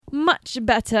Much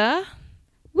better.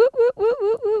 Woo, woo, woo,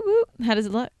 woo, woo, woo. How does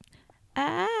it look?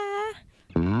 Ah.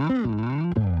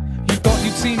 You thought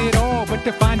you'd seen it all, but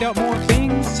to find out more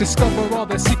things, discover all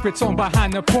the secrets on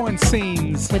behind the porn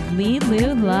scenes. With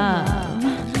Lulu Love.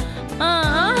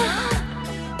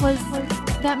 Was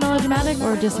that melodramatic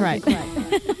or just right?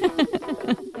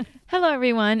 Hello,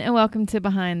 everyone, and welcome to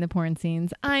Behind the Porn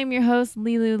Scenes. I'm your host,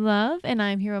 Lulu Love, and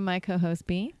I'm here with my co-host,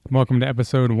 B. Welcome to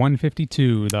episode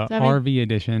 152, the RV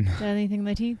edition. Is that anything in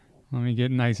my teeth? Let me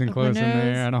get nice and close in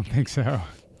there. I don't think so.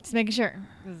 Just making sure.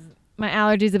 My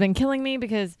allergies have been killing me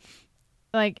because,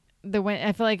 I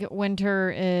feel like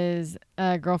winter is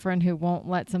a girlfriend who won't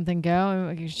let something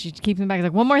go. She keeps me back. It's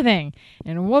like one more thing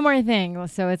and one more thing.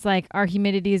 So it's like our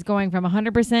humidity is going from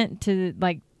 100% to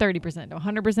like 30% to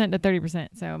 100% to 30%.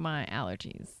 So my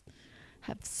allergies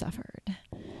have suffered.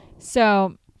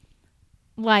 So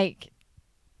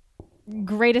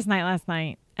greatest night last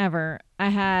night ever. I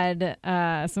had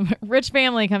some rich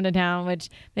family come to town, which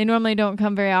they normally don't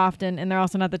come very often, and they're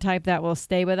also not the type that will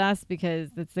stay with us, because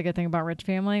that's the good thing about rich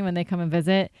family. When they come and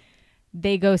visit,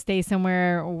 they go stay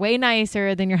somewhere way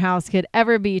nicer than your house could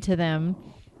ever be to them.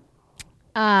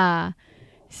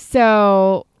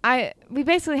 So we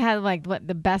basically had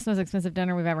the best, most expensive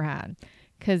dinner we've ever had,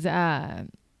 because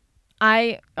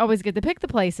I always get to pick the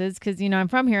places because, I'm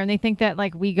from here, and they think that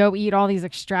we go eat all these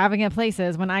extravagant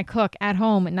places when I cook at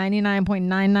home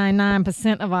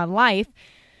 99.999% of our life.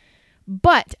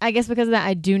 But I guess because of that,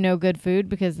 I do know good food,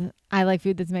 because I like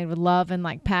food that's made with love and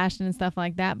passion and stuff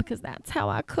like that, because that's how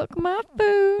I cook my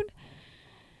food.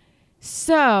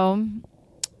 So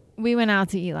we went out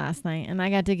to eat last night, and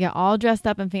I got to get all dressed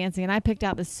up and fancy, and I picked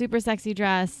out this super sexy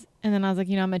dress, and then I was like,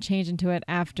 I'm going to change into it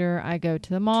after I go to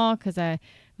the mall, because I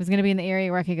was going to be in the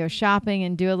area where I could go shopping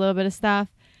and do a little bit of stuff.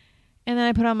 And then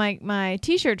I put on my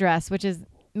t-shirt dress, which is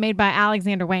made by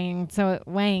Alexander Wang. So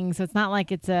it's not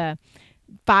like it's a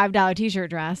 $5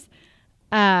 t-shirt dress.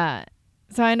 So I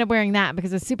ended up wearing that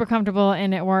because it's super comfortable,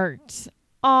 and it worked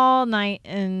all night,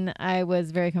 and I was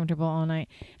very comfortable all night.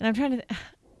 And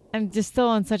I'm just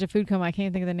still in such a food coma. I can't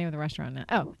even think of the name of the restaurant now.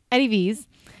 Oh, Eddie V's.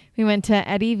 We went to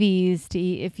Eddie V's to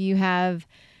eat. If you have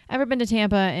ever been to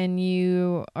Tampa and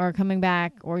you are coming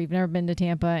back, or you've never been to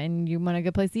Tampa and you want a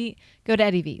good place to eat, go to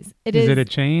Eddie V's. Is it a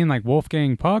chain like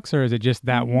Wolfgang Puck's, or is it just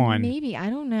that one? Maybe. I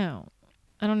don't know.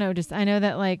 Just I know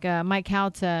that Mike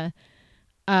Calta,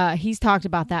 he's talked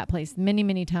about that place many,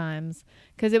 many times,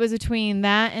 because it was between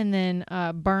that and then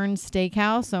Burns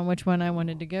Steakhouse, on which one I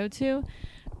wanted to go to.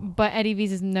 But Eddie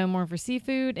V's is known more for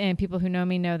seafood, and people who know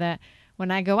me know that when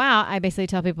I go out, I basically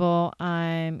tell people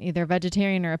I'm either a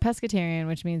vegetarian or a pescatarian,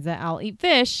 which means that I'll eat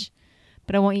fish,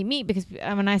 but I won't eat meat, because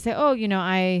when I say,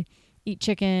 I eat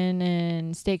chicken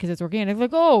and steak because it's organic,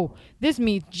 like, oh, this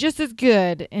meat's just as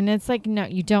good. And it's like, no,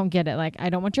 you don't get it. I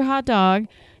don't want your hot dog,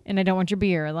 and I don't want your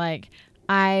beer.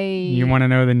 You want to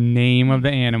know the name of the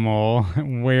animal,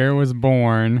 where it was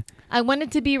born. I want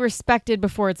it to be respected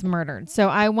before it's murdered. So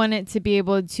I want it to be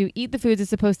able to eat the foods it's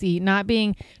supposed to eat, not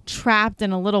being trapped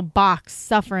in a little box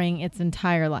suffering its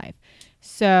entire life.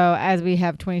 So as we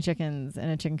have 20 chickens in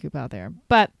a chicken coop out there.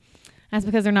 But that's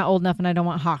because they're not old enough, and I don't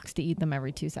want hawks to eat them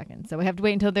every 2 seconds. So we have to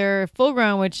wait until they're full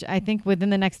grown, which I think within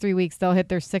the next 3 weeks they'll hit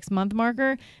their 6-month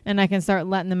marker, and I can start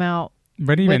letting them out.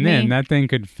 But even then, that thing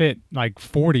could fit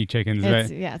 40 chickens.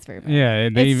 Yeah, it's very big. Yeah,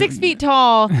 it's 6 feet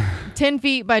tall, 10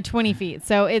 feet by 20 feet.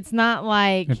 So it's not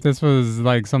like... If this was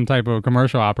some type of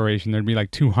commercial operation, there'd be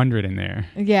 200 in there.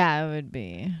 Yeah, it would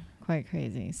be quite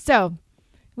crazy. So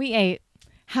we ate.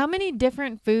 How many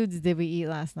different foods did we eat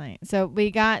last night? So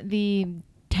we got the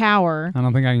tower. I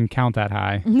don't think I can count that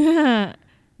high.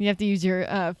 You have to use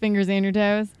your fingers and your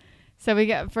toes. So we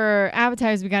got, for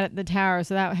appetizers, we got at the tower.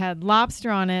 So that had lobster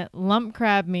on it, lump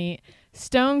crab meat,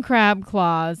 stone crab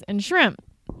claws, and shrimp.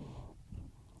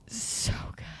 So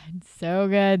good. So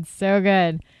good. So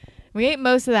good. We ate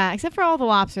most of that, except for all the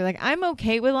lobster. I'm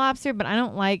okay with lobster, but I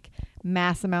don't like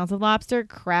mass amounts of lobster.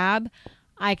 Crab,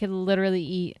 I could literally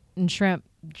eat, and shrimp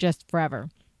just forever.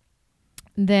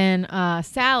 Then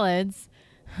salads,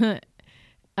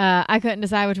 I couldn't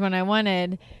decide which one I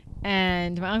wanted.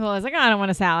 And my uncle was like, I don't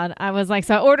want a salad. I was like,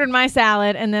 so I ordered my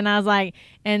salad, and then I was like,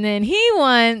 and then he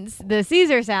wants the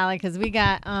Caesar salad, because we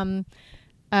got,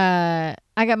 I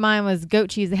got mine was goat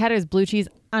cheese. They had it as blue cheese.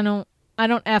 I don't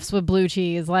F's with blue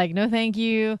cheese. No, thank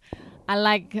you. I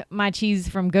like my cheese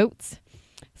from goats.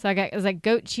 So it was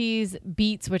goat cheese,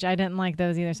 beets, which I didn't like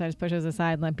those either. So I just pushed those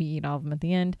aside and let me eat all of them at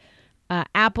the end.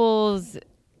 Apples,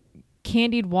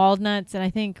 candied walnuts, and I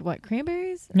think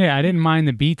cranberries. Yeah, I didn't mind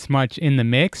the beets much in the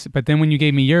mix, but then when you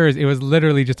gave me yours, it was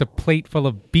literally just a plate full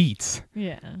of beets.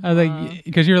 Yeah, I was like,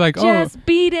 because you're like, just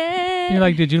beat it. You're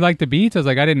like, did you like the beets? I was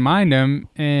like, I didn't mind them,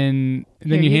 and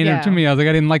then you handed them to me. I was like,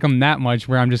 I didn't like them that much,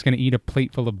 where I'm just gonna eat a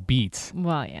plate full of beets.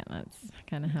 Well, yeah, that's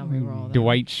kind of how we roll.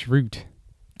 Dwight Schrute.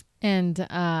 And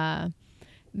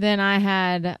then I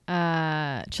had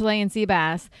Chilean sea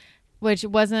bass, which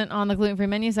wasn't on the gluten-free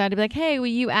menu. So I had to be like, hey, will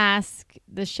you ask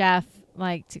the chef,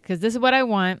 because this is what I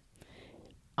want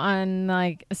on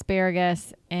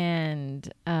asparagus,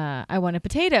 and I wanted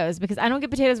potatoes because I don't get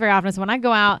potatoes very often. So when I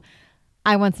go out,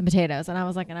 I want some potatoes. And I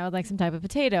was like, I would like some type of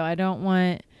potato. I don't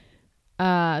want,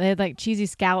 they had cheesy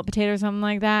scallop potato or something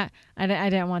like that. I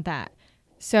didn't want that.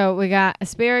 So we got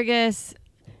asparagus,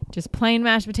 just plain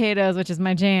mashed potatoes, which is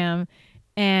my jam.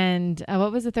 And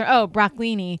what was it there? Oh,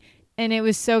 broccolini. And it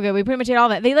was so good. We pretty much ate all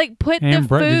that. They put the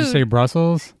food. Did you say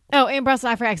Brussels? Oh, and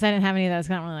Brussels. I forgot because I didn't have any of those.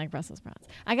 I don't really like Brussels sprouts.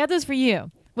 I got those for you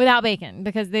without bacon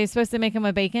because they're supposed to make them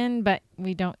with bacon, but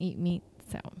we don't eat meat.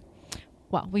 So,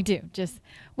 well, we do. Just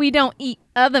we don't eat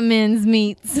other men's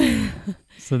meats.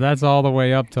 So that's all the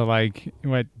way up to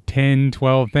 10,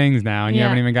 12 things now, and you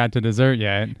haven't even got to dessert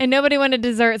yet. And nobody wanted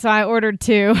dessert, so I ordered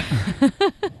 2.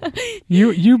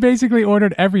 You basically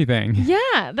ordered everything.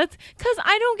 Yeah, that's because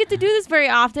I don't get to do this very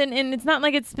often, and it's not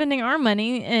like it's spending our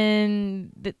money,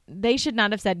 and they should not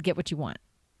have said, get what you want.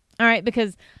 All right,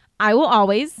 because I will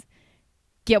always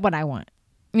get what I want.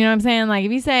 You know what I'm saying?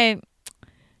 If you say,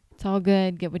 it's all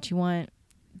good, get what you want,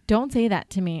 don't say that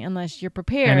to me unless you're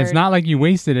prepared. And it's not like you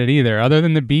wasted it either. Other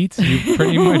than the beets, you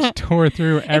pretty much tore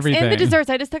through everything. And the desserts.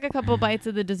 I just took a couple bites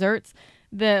of the desserts.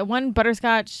 The one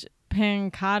butterscotch panna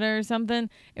cotta or something,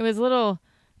 it was a little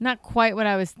not quite what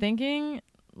I was thinking.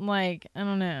 I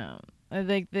don't know.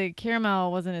 The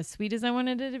caramel wasn't as sweet as I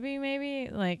wanted it to be, maybe.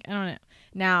 I don't know.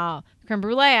 Now, creme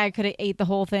brulee, I could have ate the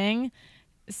whole thing.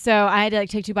 So I had to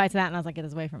take 2 bites of that, and I was like, get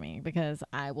this away from me because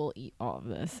I will eat all of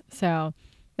this. So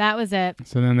that was it.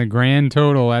 So then the grand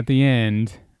total at the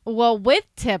end. Well, with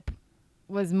tip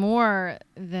was more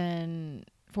than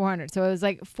 400. So it was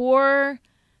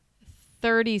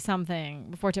 $430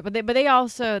 something before tip. But they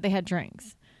had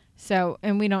drinks. So,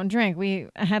 and we don't drink. We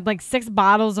had 6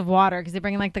 bottles of water because they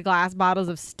bring in the glass bottles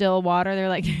of still water. They're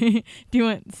like, do you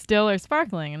want still or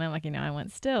sparkling? And I'm like, I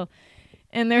want still.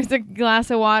 And there's a glass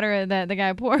of water that the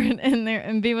guy poured in there,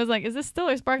 and B was like, is this still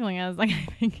or sparkling? I was like, I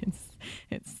think it's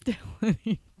still.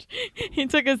 He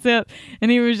took a sip, and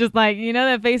he was just like,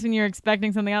 that face when you're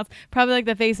expecting something else? Probably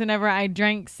the face whenever I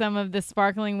drank some of the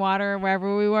sparkling water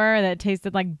wherever we were that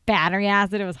tasted like battery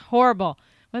acid. It was horrible.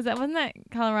 Wasn't that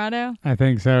Colorado? I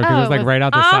think so, because it was right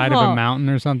out the side of a mountain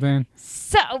or something.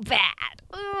 So bad.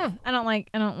 Ugh. I don't like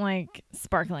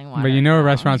sparkling water. But a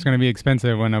restaurant's going to be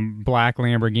expensive when a black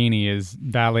Lamborghini is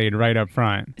valeted right up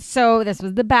front. So this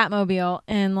was the Batmobile,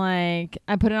 and I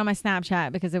put it on my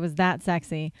Snapchat because it was that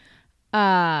sexy. If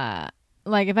I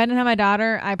didn't have my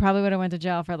daughter, I probably would have went to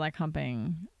jail for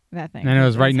humping that thing. And it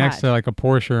was right next to a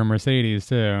Porsche or Mercedes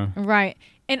too. Right.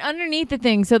 And underneath the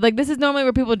thing, so this is normally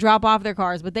where people drop off their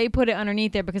cars, but they put it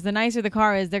underneath there because the nicer the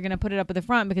car is, they're going to put it up at the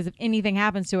front because if anything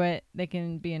happens to it, they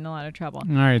can be in a lot of trouble.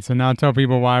 All right, so now tell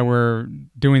people why we're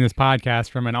doing this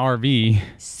podcast from an RV.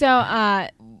 So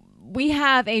we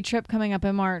have a trip coming up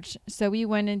in March, so we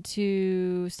wanted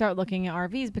to start looking at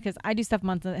RVs because I do stuff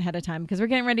months ahead of time because we're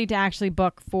getting ready to actually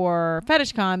book for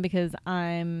FetishCon because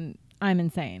I'm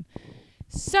insane.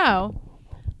 So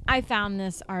I found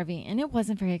this RV, and it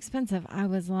wasn't very expensive. I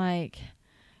was like,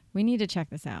 we need to check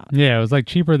this out. Yeah, it was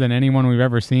cheaper than anyone we've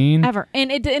ever seen. Ever.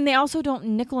 And they also don't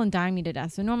nickel and dime you to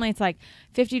death. So normally it's $50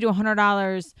 to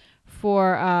 $100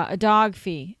 for a dog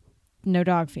fee. No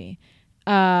dog fee. It's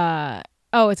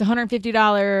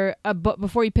 $150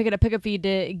 before you pick it up, pickup fee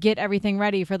to get everything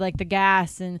ready for the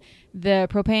gas and the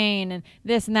propane and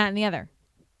this and that and the other.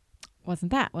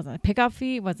 Wasn't a pickup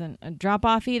fee, wasn't a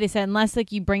drop-off fee. They said unless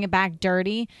you bring it back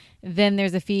dirty, then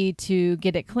there's a fee to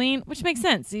get it clean, which makes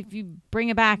sense. If you bring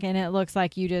it back and it looks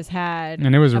like you just had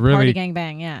and it was really party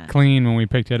gangbang, yeah, clean when we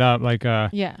picked it up.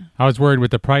 Yeah, I was worried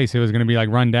with the price; it was going to be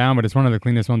run down, but it's one of the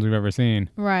cleanest ones we've ever seen.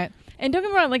 Right, and don't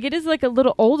get me wrong, it is a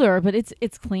little older, but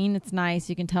it's clean, it's nice.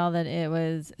 You can tell that it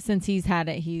was since he's had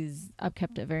it, he's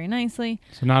upkept it very nicely.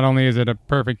 So not only is it a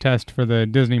perfect test for the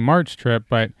Disney March trip,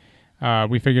 but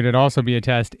we figured it'd also be a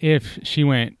test if she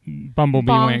went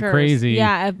went crazy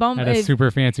at a super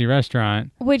fancy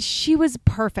restaurant. Which she was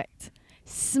perfect.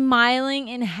 Smiling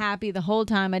and happy the whole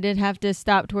time. I did have to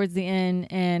stop towards the end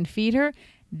and feed her.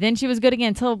 Then she was good again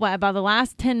until about the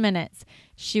last 10 minutes.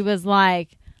 She was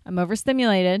like, I'm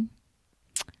overstimulated.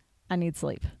 I need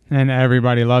sleep. And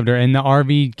everybody loved her. And the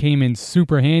RV came in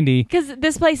super handy. Because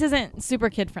this place isn't super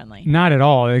kid-friendly. Not at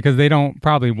all, because they don't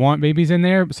probably want babies in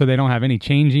there, so they don't have any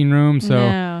changing room. So,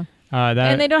 no.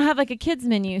 And they don't have like a kids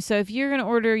menu. So if you're going to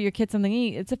order your kid something to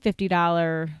eat, it's a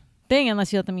 $50 thing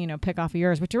unless you let them, pick off of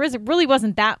yours, which really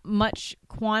wasn't that much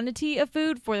quantity of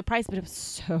food for the price, but it was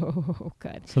so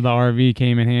good. So the RV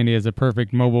came in handy as a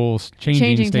perfect mobile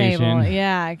changing station. Table.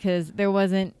 Yeah, because there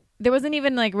wasn't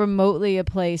even like remotely a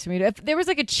place for me to, if there was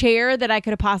like a chair that I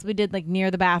could have possibly did like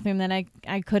near the bathroom that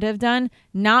I could have done,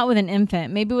 not with an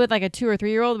infant, maybe with like a 2 or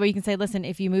 3 year old where you can say, listen,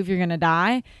 if you move, you're going to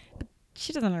die. But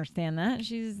she doesn't understand that.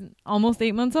 She's almost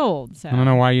 8 months old. So I don't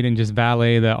know why you didn't just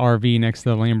valet the RV next to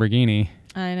the Lamborghini.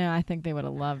 I know. I think they would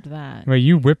have loved that. But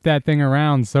you whipped that thing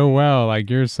around so well. Like,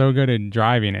 you're so good at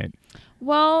driving it.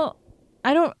 Well,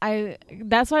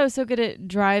 that's why I was so good at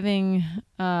driving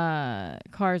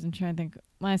cars. I'm trying to think.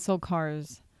 When I sold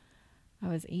cars, I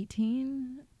was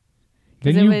 18.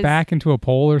 Didn't you back into a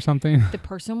pole or something? The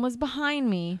person was behind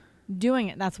me doing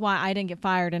it. That's why I didn't get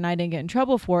fired and I didn't get in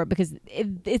trouble for it, because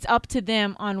it's up to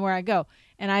them on where I go.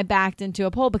 And I backed into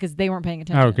a pole because they weren't paying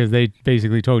attention. Oh, because they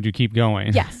basically told you keep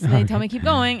going. Yes, they told me keep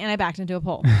going, and I backed into a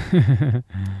pole.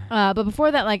 But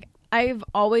before that, like, I've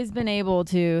always been able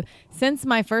to, since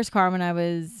my first car when I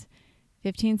was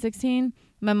 15, 16,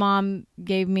 my mom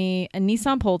gave me a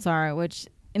Nissan Pulsar, which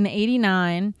in the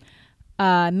 89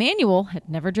 manual, had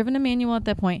never driven a manual at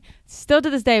that point. Still to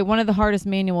this day, one of the hardest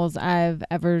manuals I've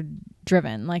ever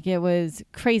driven. Like, it was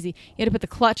crazy. You had to put the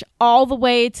clutch all the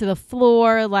way to the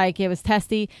floor. Like, it was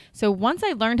testy. So once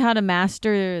I learned how to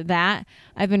master that,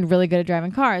 I've been really good at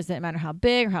driving cars. Didn't matter how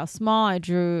big or how small.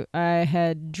 I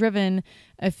had driven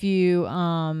a few,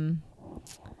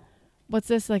 what's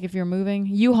this? Like, if you're moving,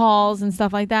 U-Hauls and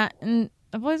stuff like that. And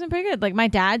I've always been pretty good. Like, my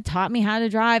dad taught me how to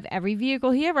drive every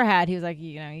vehicle he ever had. He was like,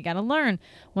 you got to learn.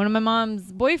 One of my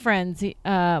mom's boyfriends,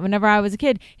 whenever I was a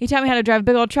kid, he taught me how to drive a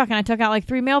big old truck, and I took out like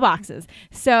 3 mailboxes.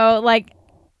 So, like,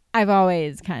 I've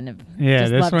always kind of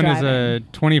just this loved one driving. is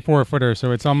a 24-footer,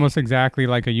 so it's almost exactly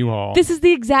like a U-Haul. This is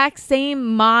the exact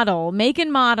same make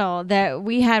and model that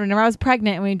we had whenever I was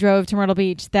pregnant and we drove to Myrtle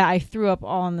Beach that I threw up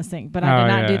all in the sink, but I did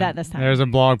not do that this time. There's a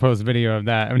blog post video of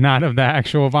that, not of the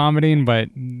actual vomiting, but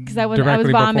because I was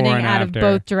vomiting out of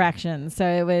both directions, so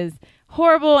it was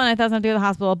horrible, and I thought I was going to go to the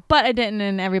hospital, but I didn't,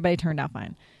 and everybody turned out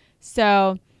fine.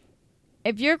 So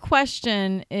if your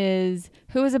question is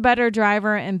who is a better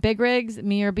driver in big rigs,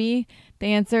 me or B, the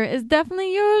answer is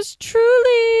definitely yours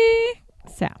truly.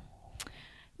 So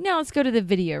now let's go to the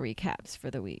video recaps for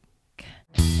the week.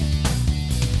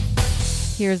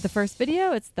 Here's the first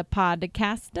video. It's the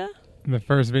Podcaster. The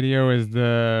first video is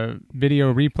the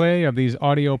video replay of these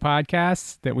audio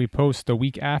podcasts that we post the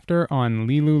week after on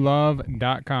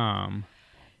lilulove.com.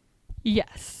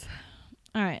 Yes.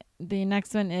 All right. The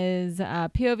next one is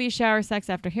POV shower sex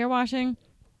after hair washing.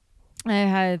 I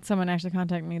had someone actually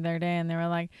contact me the other day, and they were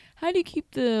like, how do you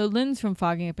keep the lens from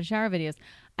fogging up in shower videos?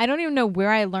 I don't even know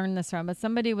where I learned this from, but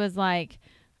somebody was like,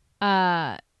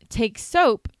 take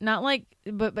soap, not like,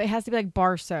 but it has to be like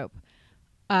bar soap.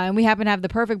 And we happen to have the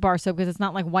perfect bar soap because it's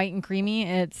not like white and creamy.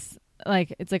 It's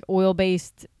like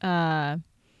oil-based goat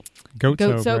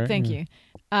soap, right? Thank you.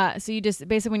 So you just,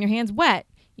 basically when your hand's wet,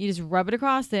 you just rub it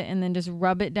across it and then just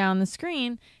rub it down the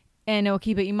screen, and it'll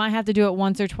keep it. You might have to do it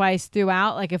once or twice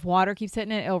throughout. Like, if water keeps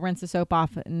hitting it, it'll rinse the soap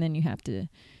off, and then you have to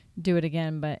do it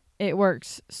again. But it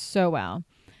works so well.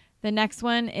 The next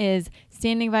one is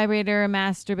standing vibrator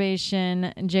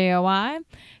masturbation JOI.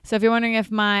 So if you're wondering if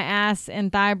my ass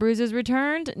and thigh bruises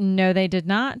returned, no, they did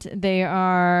not. They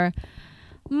are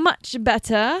much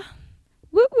better.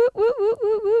 Woo, woo, woo, woo,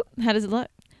 woo, woo. How does it look?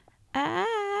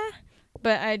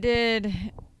 But I did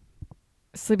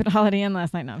sleep at Holiday Inn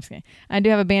last night. No, I'm just kidding. I do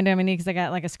have a Band-Aid on my knee because I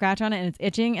got like a scratch on it and it's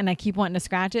itching, and I keep wanting to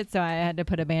scratch it, so I had to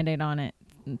put a Band-Aid on it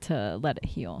to let it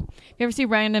heal. If you ever see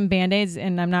random Band-Aids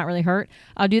and I'm not really hurt,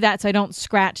 I'll do that so I don't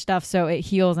scratch stuff, so it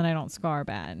heals and I don't scar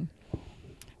bad.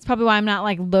 It's probably why I'm not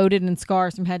like loaded in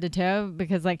scars from head to toe,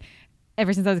 because like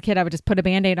ever since I was a kid, I would just put a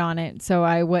Band-Aid on it so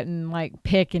I wouldn't like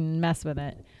pick and mess with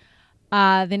it.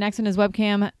 The next one is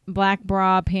webcam, black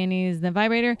bra, panties, then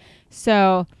vibrator.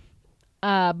 So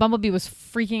Bumblebee was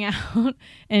freaking out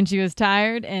and she was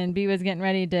tired, and B was getting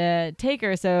ready to take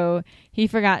her, so he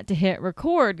forgot to hit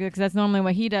record, because that's normally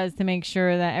what he does to make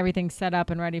sure that everything's set up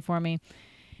and ready for me.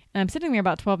 And I'm sitting there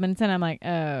about 12 minutes in, I'm like,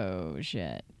 oh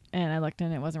shit. And I looked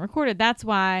and it wasn't recorded. That's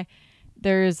why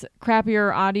there's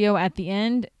crappier audio at the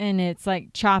end, and it's like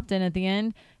chopped in at the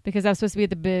end, because I was supposed to be at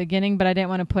the beginning, but I didn't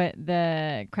want to put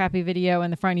the crappy video in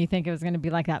the front. You think it was going to be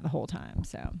like that the whole time.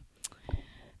 So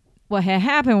what had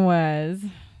happened was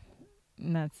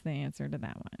And that's the answer to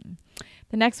that one.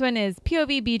 The next one is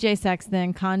POV BJ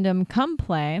Sexton condom come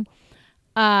play.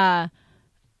 Oh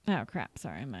crap!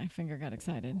 Sorry, my finger got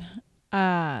excited.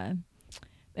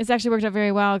 It's actually worked out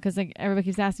very well because like everybody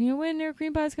keeps asking me when their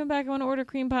cream pies come back. I want to order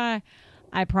cream pie.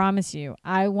 I promise you,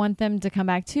 I want them to come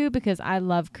back too because I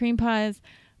love cream pies.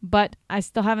 But I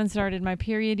still haven't started my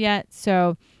period yet,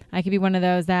 so I could be one of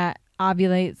those that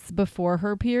ovulates before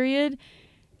her period,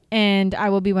 and I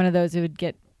will be one of those who would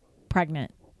get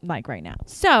pregnant like right now.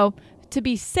 So to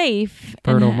be safe,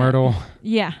 fertile myrtle.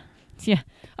 Yeah.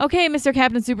 Okay, Mr.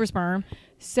 Captain Super Sperm.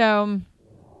 So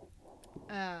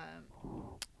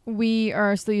we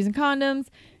are still using condoms,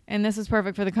 and this is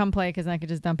perfect for the cum play because I could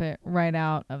just dump it right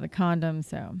out of the condom.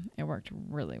 So it worked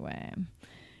really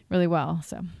well.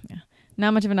 So yeah,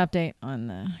 not much of an update on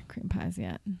the cream pies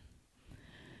yet.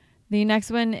 The next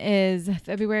one is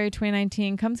February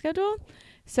 2019 cum schedule.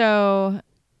 So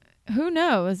who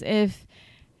knows if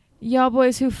y'all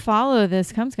boys who follow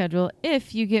this cum schedule,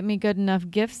 if you get me good enough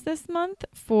gifts this month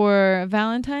for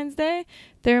Valentine's Day,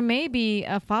 there may be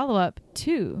a follow-up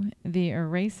to the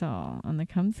erasal on the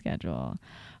cum schedule.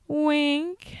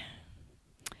 Wink.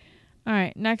 All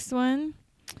right, next one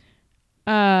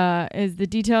is the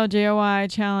Detail JOI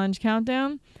Challenge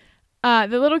Countdown. The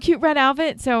little cute red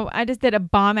outfit. So I just did a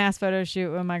bomb-ass photo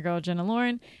shoot with my girl Jenna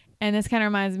Lauren. And this kind of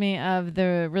reminds me of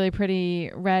the really pretty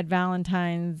red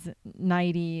Valentine's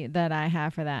nightie that I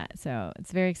have for that. So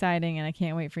it's very exciting, and I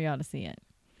can't wait for y'all to see it.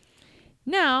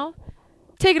 Now,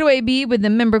 take it away, B, with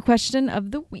the member question of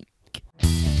the week.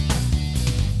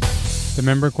 The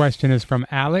member question is from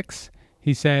Alex.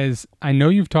 He says, I know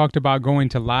you've talked about going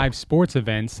to live sports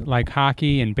events like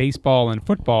hockey and baseball and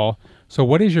football. So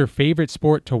what is your favorite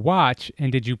sport to watch,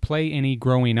 and did you play any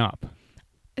growing up?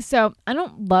 So I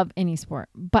don't love any sport,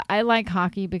 but I like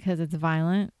hockey because it's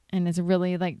violent and it's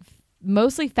really like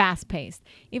mostly fast paced.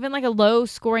 Even like a low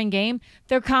scoring game,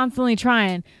 they're constantly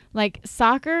trying. Like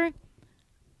soccer,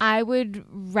 I would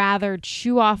rather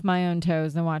chew off my own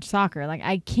toes than watch soccer. Like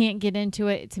I can't get into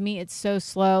it. To me, it's so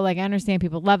slow. Like I understand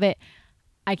people love it.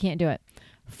 I can't do it.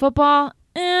 Football,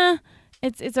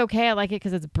 it's okay. I like it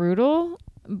because it's brutal,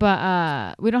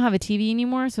 but we don't have a TV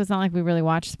anymore, so it's not like we really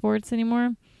watch sports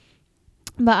anymore.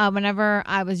 But whenever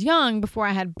I was young, before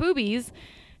I had boobies,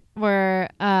 where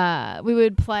we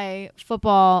would play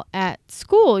football at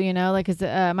school, you know, like 'cause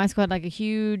my school had like a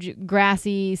huge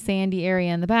grassy, sandy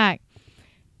area in the back.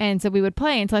 And so we would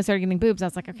play until I started getting boobs. I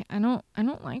was like, okay, I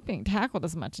don't like being tackled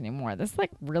as much anymore. This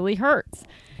like really hurts.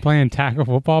 Playing tackle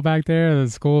football back there, the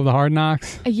school of the hard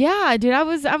knocks. Yeah, dude, I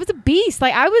was a beast.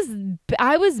 Like I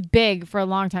was big for a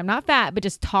long time, not fat, but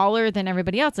just taller than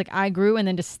everybody else. Like I grew and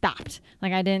then just stopped.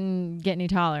 Like I didn't get any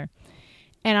taller.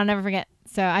 And I'll never forget.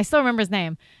 So I still remember his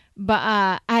name, but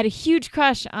I had a huge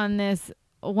crush on this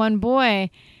one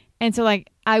boy. And so, like,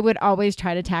 I would always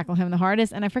try to tackle him the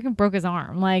hardest, and I freaking broke his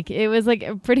arm. Like, it was, like,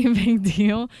 a pretty big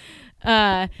deal.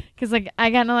 Because, like,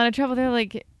 I got in a lot of trouble there,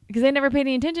 like, because they never paid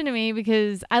any attention to me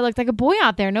because I looked like a boy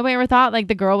out there. Nobody ever thought, like,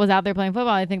 the girl was out there playing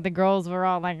football. I think the girls were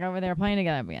all, like, over there playing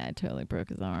together. But, yeah, I totally broke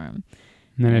his arm.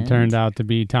 And then it turned out to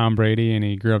be Tom Brady, and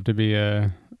he grew up to be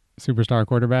a superstar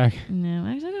quarterback. No,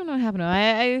 actually, I don't know what happened to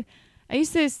him. I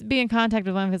used to be in contact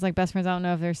with one of his, like, best friends. I don't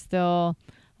know if they're still,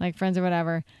 like, friends or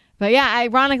whatever. But yeah,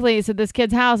 ironically, so this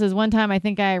kid's house is one time I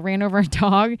think I ran over a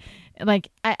dog. Like,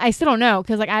 I still don't know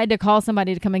because, like, I had to call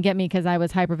somebody to come and get me because I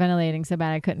was hyperventilating so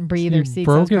bad I couldn't breathe or see.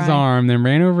 Broke his arm, then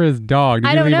ran over his dog.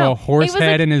 Did you leave a horse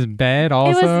head in his bed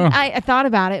also? I thought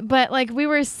about it, but, like, we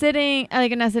were sitting,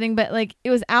 like, not sitting, but, like,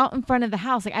 it was out in front of the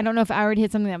house. Like, I don't know if I already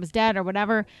hit something that was dead or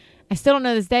whatever. I still don't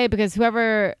know this day because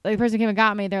whoever, like, the person who came and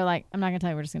got me, they're like, I'm not going to tell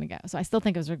you, we're just going to go. So I still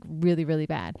think it was, like, really, really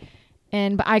bad.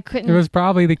 But I couldn't. It was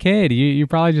probably the kid. You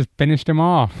probably just finished him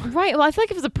off. Right. Well, I feel like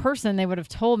if it was a person, they would have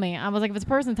told me. I was like, if it's a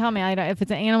person, tell me. If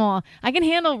it's an animal, I can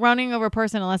handle running over a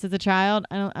person unless it's a child.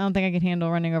 I don't think I can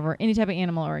handle running over any type of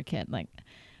animal or a kid. Like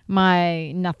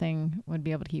my nothing would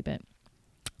be able to keep it.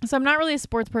 So I'm not really a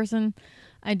sports person.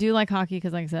 I do like hockey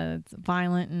because, like I said, it's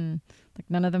violent and like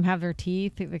none of them have their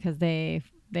teeth because they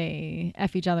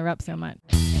F each other up so much.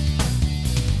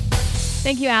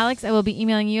 Thank you, Alex. I will be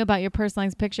emailing you about your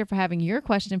personalized picture for having your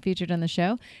question featured on the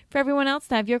show. For everyone else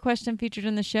to have your question featured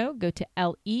in the show, go to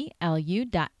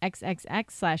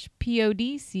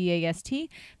lelu.xxx/podcast.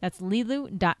 That's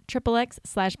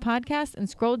lelu.xxx/podcast and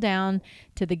scroll down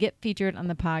to the Get Featured on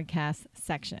the Podcast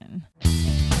section.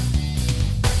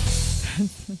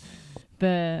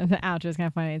 The outro is kind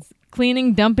of funny. It's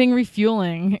cleaning, dumping,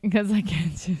 refueling because like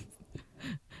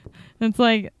it's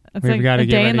like a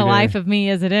day in the life of me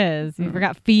as it is. You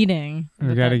forgot feeding.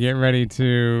 We've got to get ready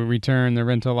to return the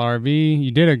rental RV. You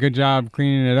did a good job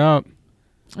cleaning it up.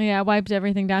 Yeah, I wiped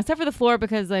everything down except for the floor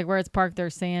because like where it's parked,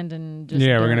 there's sand and just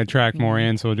Yeah, we're dirt. gonna track more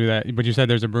in, so we'll do that. But you said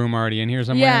there's a broom already in here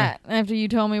somewhere. Yeah, after you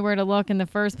told me where to look in the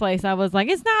first place, I was like,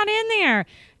 it's not in there.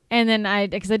 And then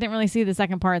because I didn't really see the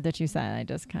second part that you said, I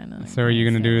just kind of. So are you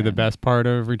gonna do the best part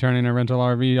of returning a rental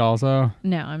RV also?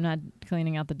 No, I'm not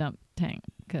cleaning out the dump tank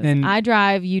because And I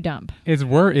drive, you dump. It's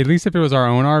work. At least if it was our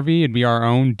own RV, it'd be our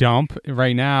own dump.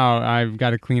 Right now, I've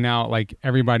got to clean out like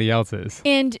everybody else's.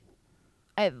 And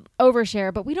I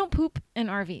overshare, but we don't poop in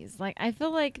RVs. Like I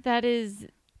feel like that is,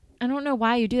 I don't know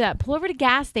why you do that. Pull over to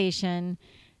gas station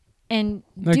and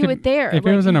do it there. If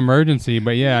it was an emergency,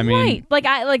 but yeah, I mean, right. Like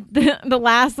the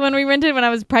last one we rented when I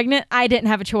was pregnant, I didn't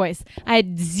have a choice. I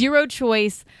had zero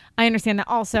choice. I understand that.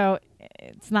 Also,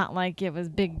 it's not like it was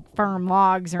big firm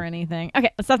logs or anything.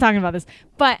 Okay, let's stop talking about this.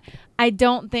 But I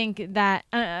don't think that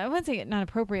I wouldn't say not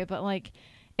appropriate, but like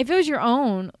if it was your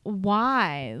own,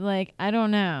 why? Like I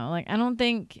don't know. Like I don't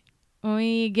think when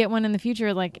we get one in the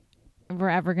future, like we're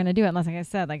ever gonna do it unless, like I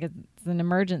said, like it's an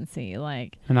emergency.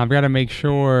 Like, and I've got to make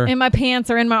sure in my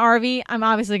pants or in my RV, I'm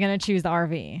obviously gonna choose the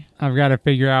RV. I've got to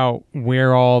figure out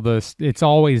where it's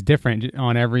always different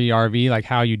on every RV, like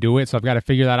how you do it. So I've got to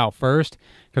figure that out first,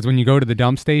 because when you go to the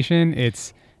dump station,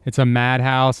 it's a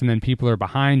madhouse, and then people are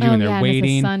behind you and they're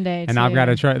waiting. It's a Sunday and too. I've got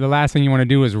to try. The last thing you want to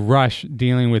do is rush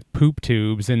dealing with poop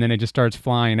tubes, and then it just starts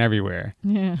flying everywhere.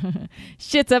 Yeah.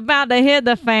 Shit's about to hit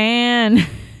the fan.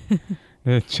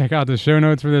 Check out the show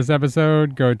notes for this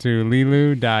episode. Go to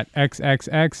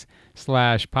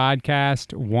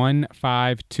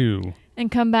lilu.xxx/podcast152.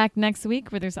 And come back next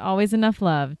week where there's always enough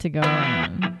love to go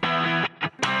around.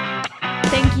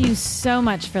 Thank you so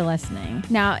much for listening.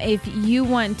 Now, if you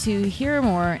want to hear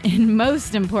more and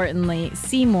most importantly,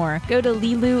 see more, go to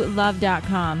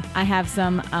lilulove.com. I have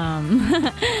some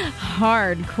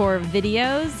hardcore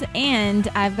videos, and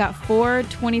I've got 4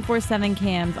 24/7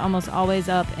 cams almost always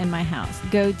up in my house.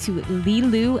 Go to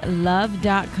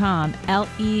lilulove.com.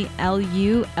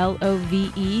 LELULOVE.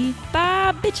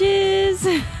 Bye,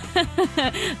 bitches.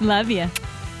 Love ya.